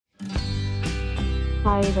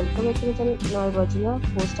Hi, welcome back to the channel. Now I'm watching a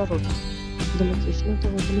 4-star hotel. The location of the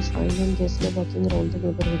hotel is fine and guests are walking around the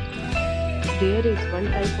neighborhood. There is one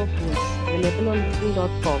type of rooms available on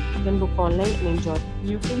booking.com. You can book online and enjoy.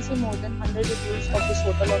 You can see more than 100 reviews of this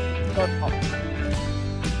hotel on booking.com.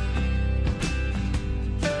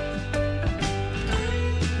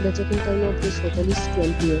 The check-in time of this hotel is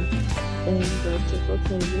 12 p.m. and the check-out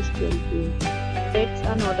time is 12 p.m. Pets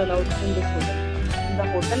are not allowed in this hotel. The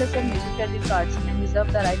hotel accepts major credit cards and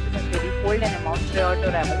reserves the right to temporarily hold an amount prior to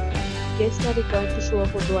arrival. Guests are required to show a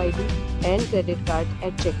photo ID and credit card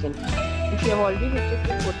at check-in. If you have already visited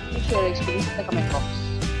this hotel, please share your experience in the comment box.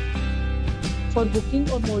 For booking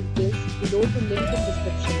or more details, below the link in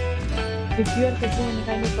description. If you are facing any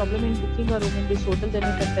kind of problem in booking a room in this hotel, then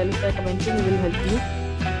you can tell us by commenting. We will help you.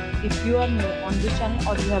 If you are new on this channel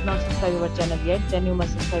or you have not subscribed our channel yet, then you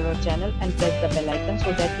must subscribe our channel and press the bell icon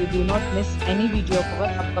so that you do not miss any video of our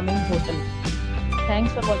upcoming hotel.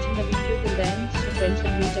 Thanks for watching the video till the end. So friends,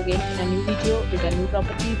 will meet again in a new video with a new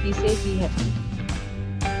property. Be safe, be happy.